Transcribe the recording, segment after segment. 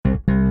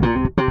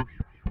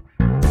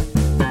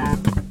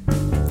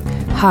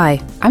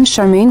Hi, I'm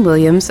Charmaine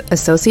Williams,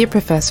 Associate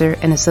Professor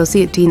and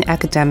Associate Dean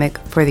Academic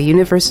for the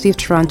University of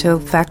Toronto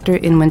Factor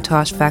in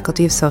Wintosh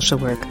Faculty of Social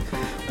Work.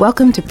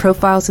 Welcome to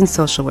Profiles in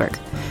Social Work.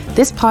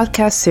 This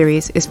podcast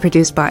series is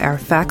produced by our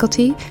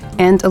faculty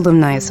and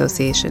alumni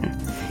association.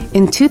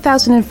 In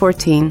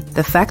 2014,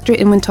 the Factor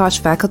in Wintosh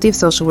Faculty of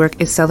Social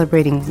Work is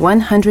celebrating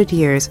 100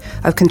 years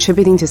of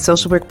contributing to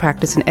social work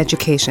practice and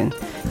education.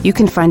 You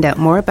can find out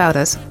more about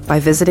us by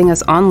visiting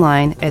us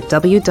online at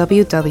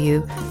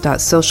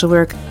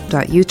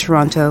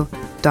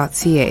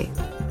www.socialwork.utoronto.ca.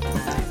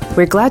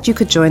 We're glad you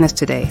could join us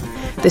today.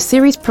 The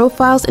series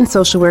Profiles in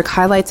Social Work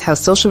highlights how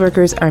social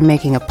workers are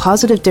making a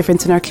positive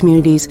difference in our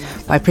communities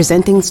by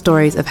presenting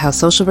stories of how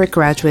social work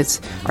graduates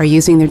are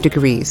using their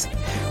degrees.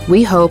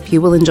 We hope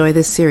you will enjoy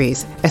this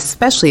series,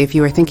 especially if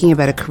you are thinking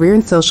about a career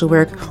in social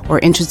work or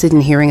interested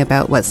in hearing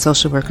about what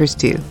social workers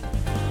do.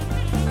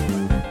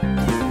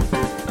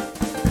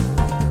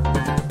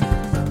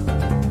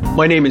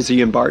 My name is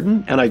Ian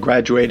Barton, and I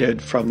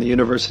graduated from the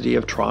University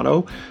of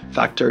Toronto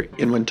Factor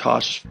in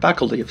Wintosh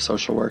Faculty of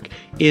Social Work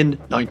in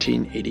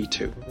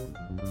 1982.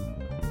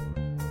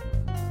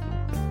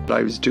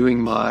 I was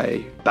doing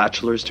my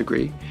bachelor's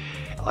degree.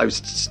 I was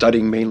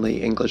studying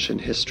mainly English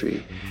and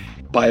history.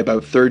 By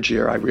about third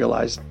year, I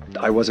realized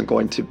I wasn't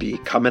going to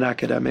become an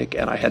academic,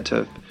 and I had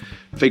to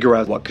figure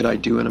out what could I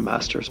do in a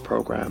master's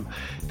program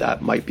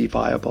that might be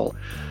viable.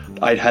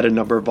 I'd had a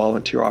number of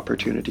volunteer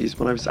opportunities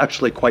when I was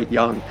actually quite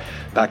young,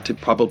 back to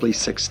probably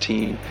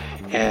 16,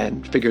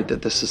 and figured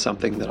that this is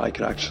something that I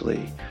could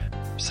actually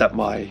set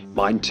my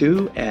mind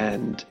to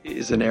and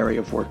is an area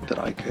of work that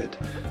I could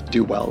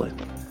do well in.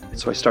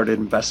 So I started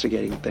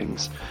investigating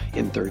things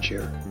in third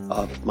year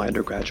of my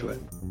undergraduate.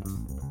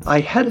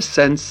 I had a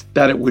sense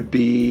that it would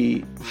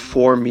be,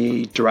 for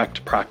me,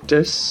 direct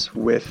practice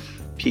with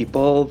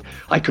people.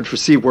 I could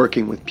foresee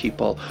working with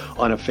people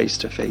on a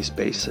face-to-face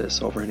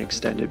basis over an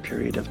extended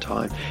period of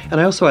time.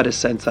 And I also had a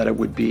sense that it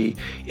would be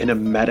in a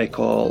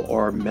medical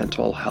or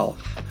mental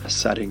health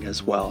setting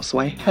as well. So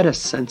I had a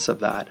sense of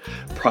that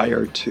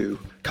prior to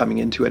coming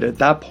into it. At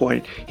that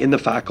point in the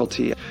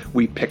faculty,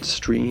 we picked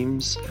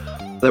streams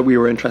that we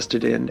were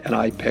interested in, and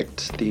I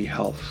picked the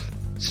health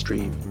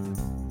stream.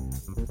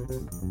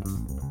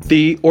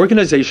 The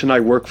organization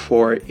I work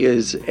for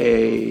is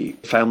a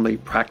family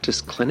practice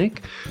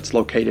clinic. It's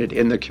located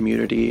in the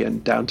community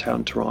in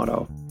downtown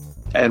Toronto,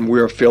 and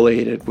we're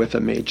affiliated with a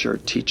major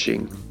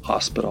teaching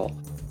hospital.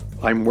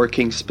 I'm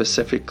working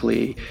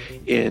specifically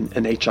in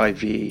an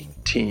HIV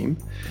team.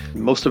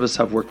 Most of us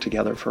have worked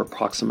together for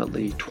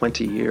approximately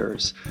 20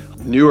 years.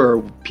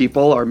 Newer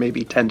people are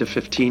maybe 10 to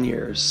 15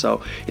 years,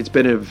 so it's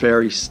been a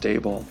very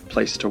stable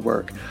place to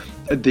work.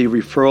 The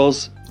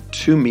referrals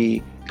to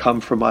me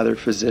come from either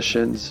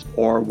physicians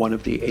or one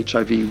of the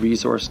HIV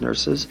resource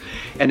nurses,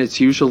 and it's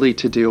usually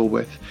to deal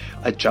with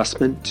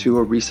adjustment to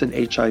a recent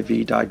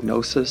HIV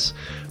diagnosis,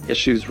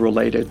 issues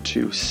related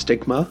to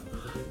stigma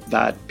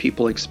that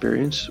people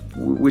experience,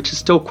 which is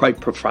still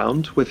quite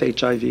profound with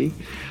HIV,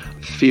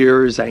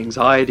 fears,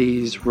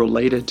 anxieties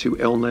related to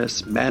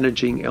illness,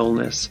 managing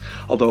illness,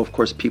 although of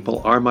course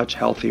people are much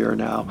healthier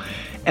now.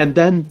 And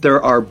then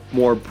there are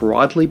more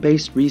broadly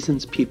based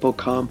reasons people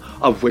come,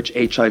 of which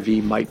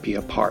HIV might be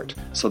a part.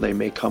 So they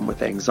may come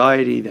with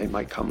anxiety, they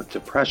might come with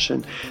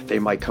depression, they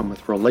might come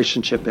with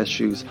relationship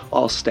issues,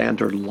 all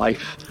standard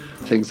life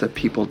things that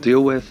people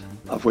deal with,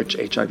 of which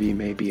HIV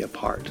may be a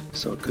part.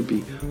 So it could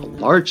be a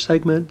large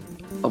segment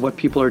of what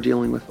people are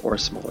dealing with or a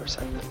smaller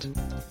segment.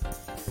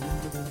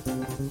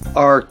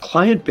 Our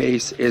client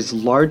base is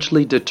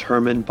largely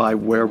determined by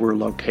where we're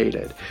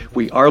located.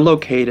 We are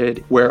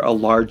located where a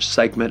large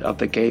segment of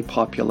the gay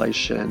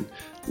population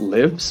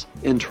lives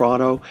in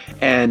Toronto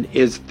and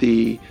is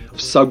the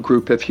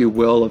subgroup, if you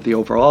will, of the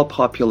overall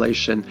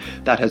population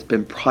that has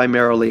been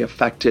primarily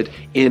affected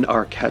in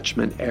our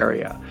catchment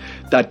area.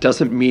 That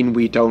doesn't mean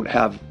we don't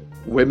have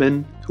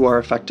women who are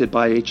affected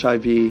by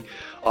HIV,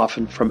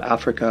 often from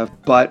Africa,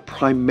 but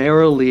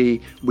primarily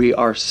we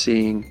are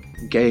seeing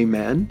gay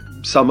men,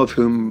 some of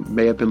whom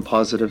may have been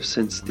positive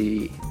since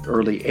the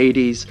early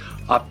 80s,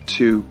 up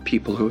to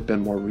people who have been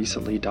more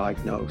recently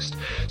diagnosed.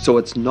 So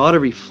it's not a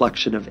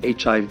reflection of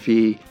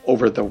HIV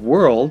over the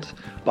world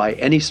by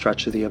any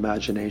stretch of the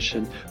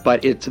imagination,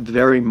 but it's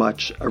very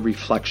much a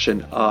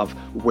reflection of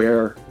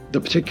where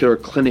the particular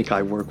clinic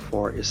I work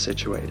for is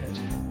situated.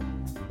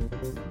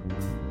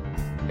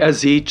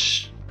 As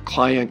each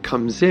client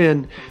comes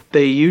in,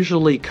 they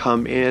usually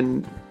come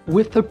in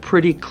with a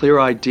pretty clear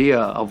idea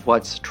of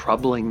what's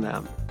troubling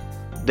them.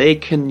 They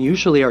can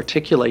usually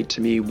articulate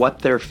to me what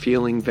they're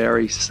feeling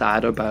very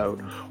sad about,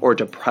 or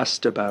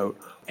depressed about,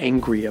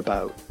 angry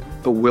about,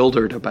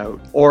 bewildered about,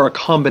 or a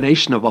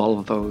combination of all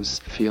of those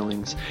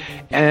feelings.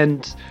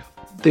 And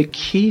the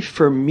key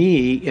for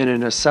me in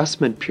an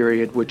assessment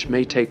period, which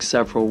may take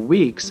several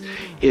weeks,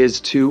 is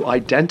to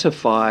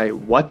identify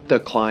what the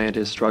client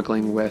is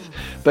struggling with,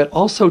 but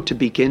also to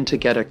begin to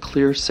get a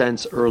clear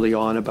sense early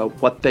on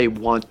about what they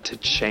want to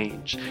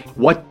change.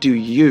 What do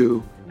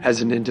you,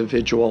 as an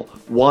individual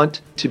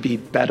want to be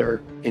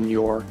better in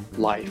your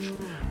life?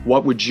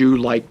 What would you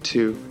like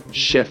to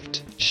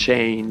shift,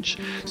 change,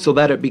 so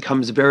that it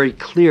becomes very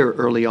clear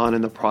early on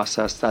in the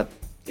process that,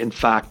 in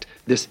fact,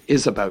 this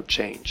is about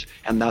change.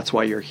 And that's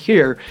why you're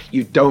here.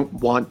 You don't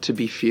want to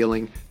be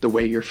feeling the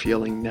way you're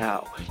feeling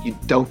now. You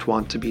don't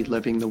want to be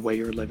living the way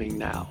you're living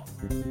now.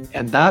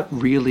 And that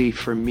really,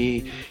 for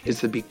me,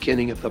 is the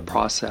beginning of the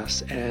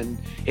process and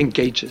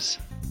engages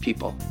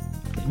people.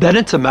 Then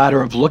it's a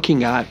matter of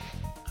looking at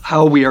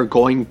how we are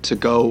going to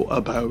go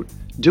about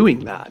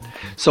doing that.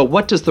 So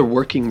what does the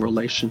working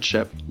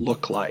relationship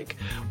look like?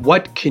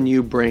 What can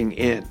you bring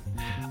in?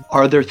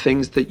 Are there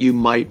things that you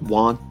might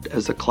want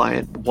as a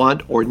client,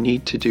 want or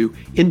need to do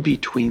in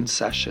between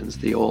sessions?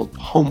 The old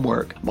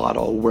homework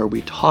model where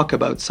we talk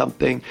about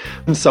something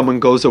and someone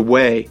goes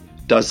away,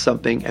 does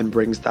something and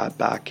brings that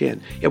back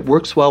in. It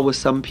works well with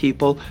some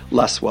people,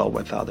 less well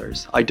with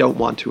others. I don't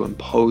want to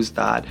impose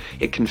that.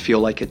 It can feel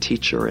like a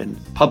teacher in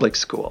public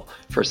school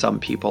for some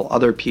people.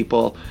 Other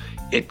people,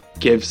 it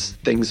gives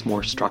things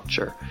more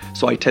structure.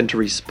 So I tend to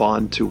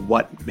respond to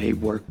what may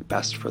work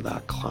best for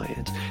that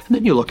client. And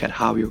then you look at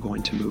how you're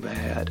going to move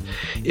ahead.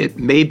 It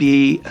may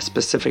be a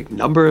specific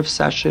number of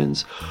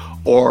sessions,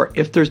 or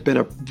if there's been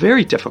a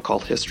very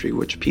difficult history,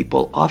 which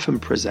people often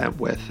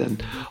present with,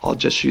 and I'll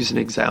just use an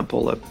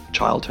example of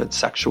childhood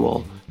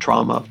sexual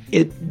trauma,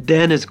 it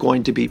then is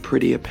going to be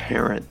pretty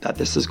apparent that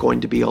this is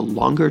going to be a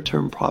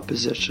longer-term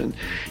proposition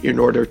in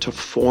order to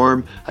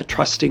form a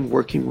trusting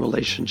working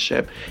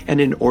relationship and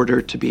in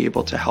order to be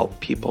able to help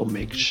people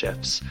make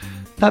shifts.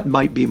 That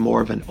might be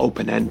more of an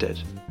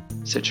open-ended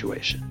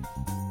situation.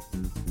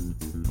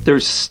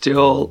 There's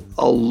still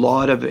a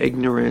lot of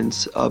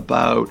ignorance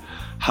about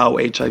how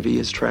HIV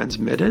is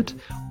transmitted.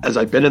 As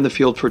I've been in the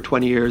field for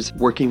 20 years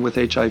working with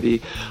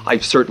HIV,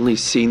 I've certainly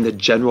seen the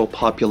general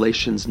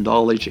population's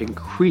knowledge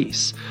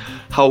increase.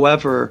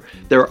 However,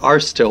 there are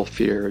still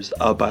fears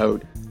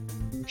about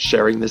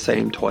sharing the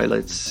same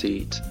toilet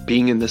seat,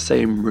 being in the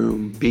same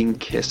room, being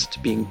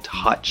kissed, being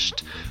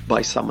touched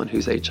by someone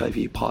who's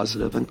HIV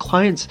positive. And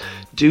clients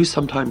do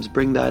sometimes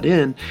bring that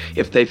in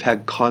if they've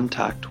had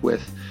contact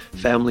with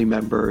family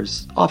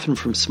members, often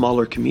from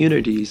smaller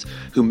communities,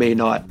 who may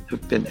not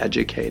have been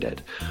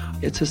educated.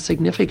 It's a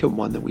significant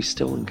one that we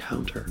still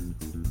encounter.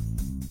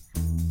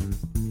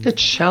 The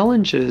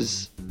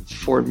challenges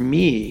for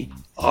me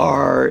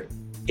are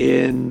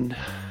in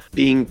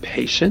being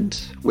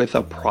patient with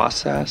a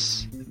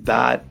process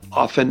that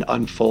often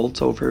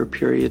unfolds over a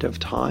period of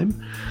time.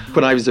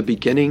 When I was a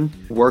beginning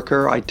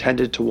worker, I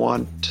tended to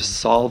want to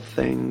solve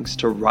things,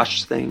 to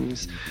rush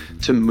things,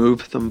 to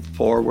move them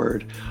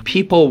forward.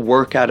 People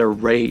work at a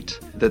rate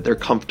that they're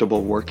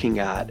comfortable working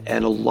at,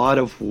 and a lot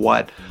of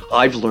what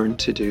I've learned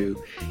to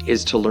do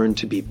is to learn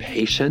to be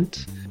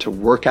patient, to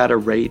work at a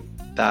rate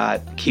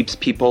that keeps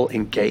people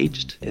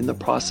engaged in the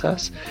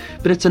process.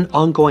 But it's an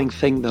ongoing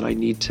thing that I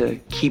need to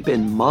keep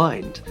in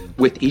mind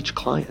with each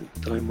client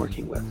that I'm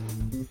working with.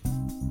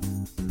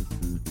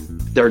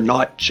 They're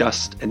not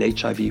just an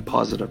HIV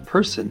positive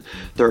person.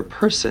 They're a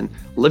person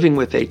living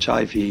with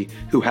HIV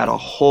who had a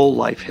whole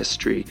life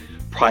history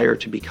prior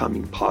to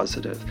becoming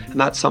positive. And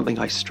that's something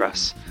I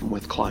stress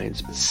with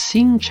clients.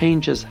 Seeing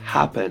changes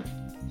happen,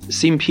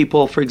 seeing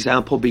people, for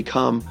example,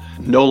 become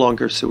no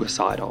longer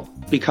suicidal,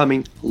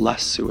 becoming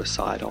less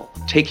suicidal,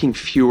 taking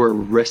fewer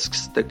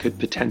risks that could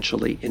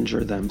potentially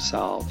injure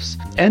themselves,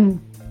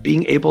 and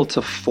being able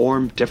to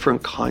form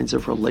different kinds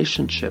of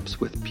relationships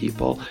with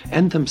people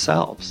and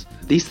themselves.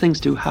 These things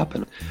do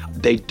happen.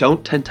 They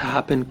don't tend to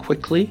happen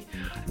quickly.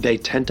 They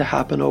tend to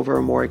happen over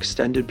a more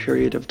extended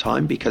period of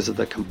time because of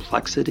the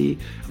complexity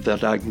of the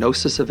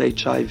diagnosis of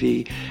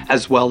HIV,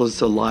 as well as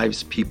the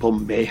lives people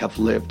may have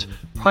lived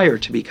prior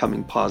to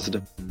becoming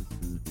positive.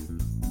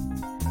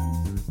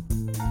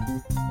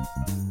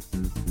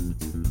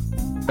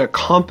 A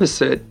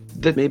composite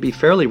that may be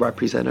fairly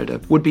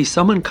representative would be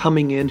someone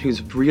coming in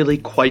who's really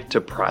quite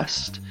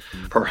depressed,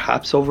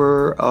 perhaps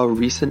over a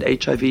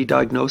recent HIV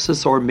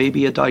diagnosis, or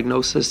maybe a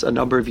diagnosis a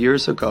number of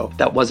years ago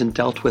that wasn't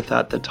dealt with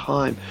at the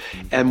time,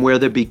 and where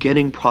the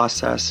beginning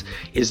process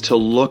is to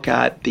look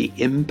at the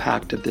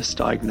impact of this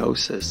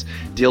diagnosis,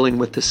 dealing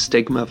with the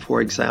stigma,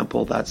 for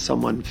example, that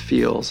someone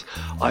feels,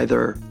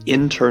 either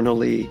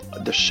internally,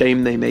 the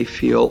shame they may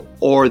feel,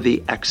 or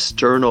the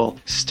external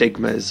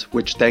stigmas,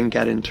 which then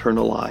get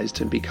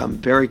internalized and become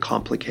very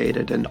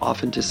complicated and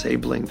often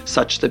disabling,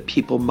 such that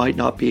people might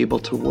not be able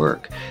to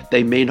work.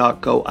 They may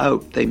not go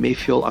out. They may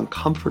feel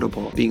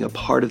uncomfortable being a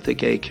part of the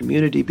gay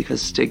community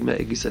because stigma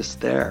exists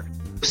there.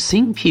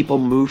 Seeing people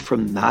move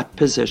from that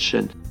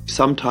position,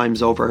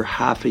 sometimes over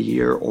half a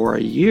year or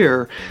a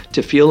year,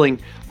 to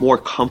feeling more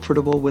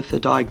comfortable with the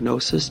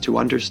diagnosis, to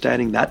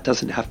understanding that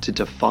doesn't have to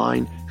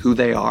define who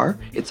they are.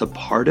 It's a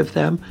part of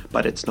them,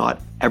 but it's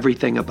not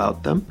everything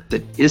about them.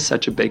 It is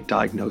such a big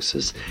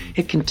diagnosis.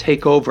 It can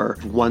take over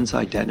one's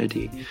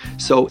identity.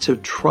 So to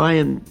try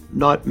and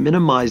not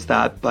minimize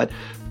that, but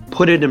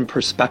put it in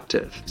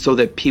perspective so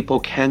that people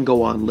can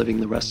go on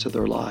living the rest of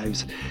their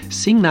lives.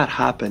 Seeing that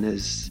happen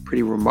is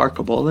pretty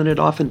remarkable, and it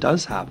often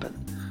does happen.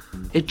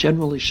 it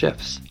generally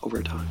shifts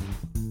over time.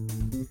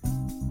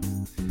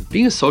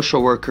 Being a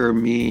social worker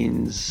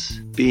means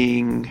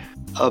being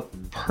a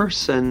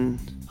person,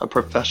 a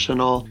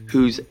professional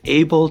who's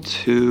able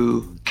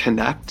to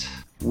connect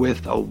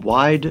with a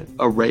wide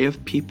array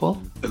of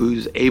people,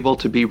 who's able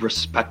to be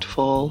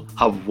respectful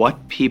of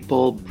what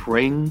people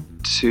bring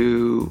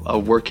to a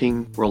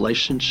working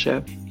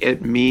relationship.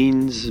 It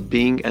means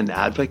being an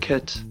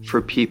advocate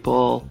for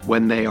people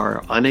when they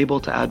are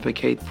unable to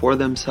advocate for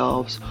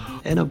themselves.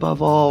 And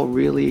above all,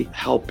 really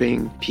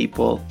helping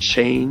people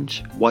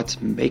change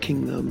what's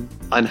making them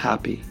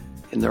unhappy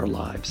in their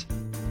lives.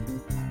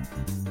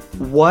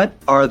 What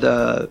are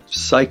the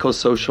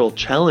psychosocial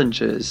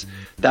challenges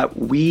that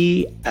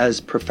we as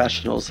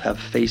professionals have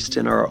faced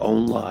in our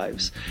own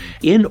lives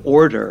in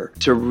order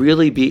to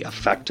really be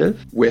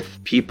effective with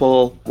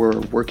people we're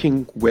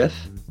working with?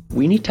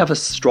 We need to have a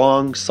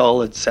strong,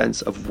 solid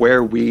sense of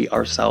where we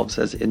ourselves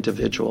as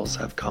individuals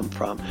have come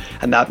from.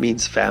 And that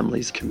means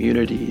families,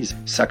 communities,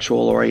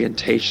 sexual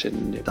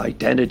orientation,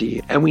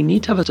 identity. And we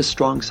need to have a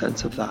strong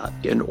sense of that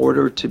in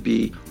order to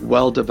be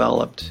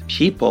well-developed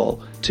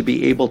people to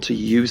be able to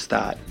use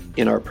that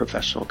in our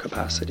professional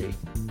capacity.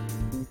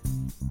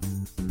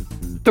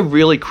 A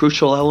really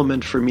crucial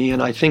element for me,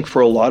 and I think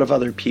for a lot of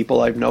other people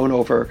I've known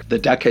over the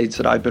decades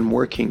that I've been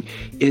working,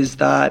 is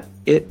that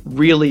it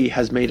really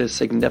has made a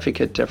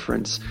significant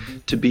difference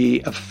to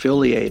be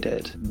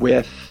affiliated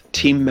with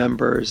team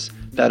members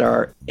that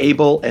are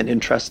able and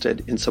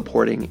interested in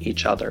supporting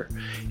each other.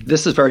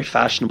 This is very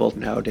fashionable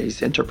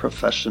nowadays,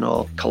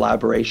 interprofessional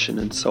collaboration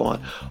and so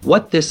on.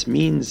 What this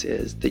means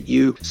is that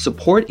you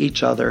support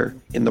each other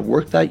in the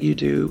work that you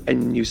do,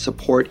 and you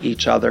support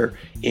each other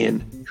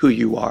in who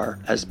you are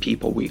as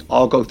people. We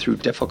all go through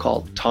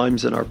difficult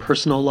times in our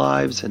personal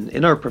lives and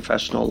in our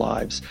professional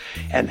lives,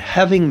 and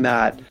having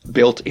that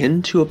built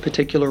into a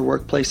particular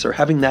workplace or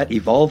having that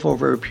evolve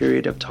over a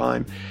period of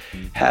time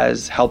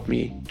has helped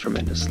me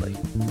tremendously.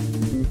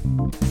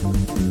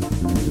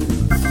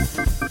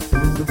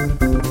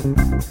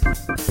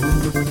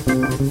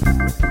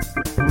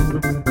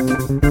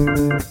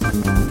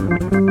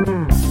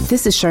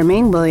 This is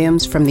Charmaine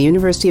Williams from the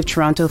University of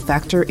Toronto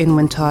Factor in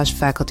Wintage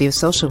Faculty of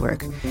Social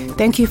Work.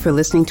 Thank you for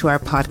listening to our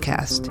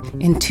podcast.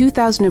 In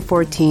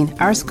 2014,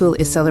 our school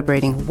is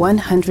celebrating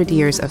 100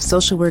 years of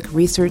social work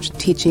research,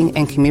 teaching,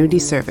 and community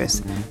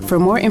service. For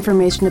more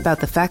information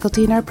about the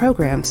faculty and our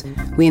programs,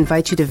 we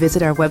invite you to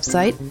visit our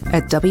website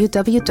at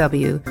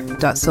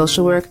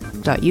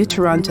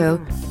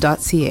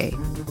www.socialwork.utoronto.ca.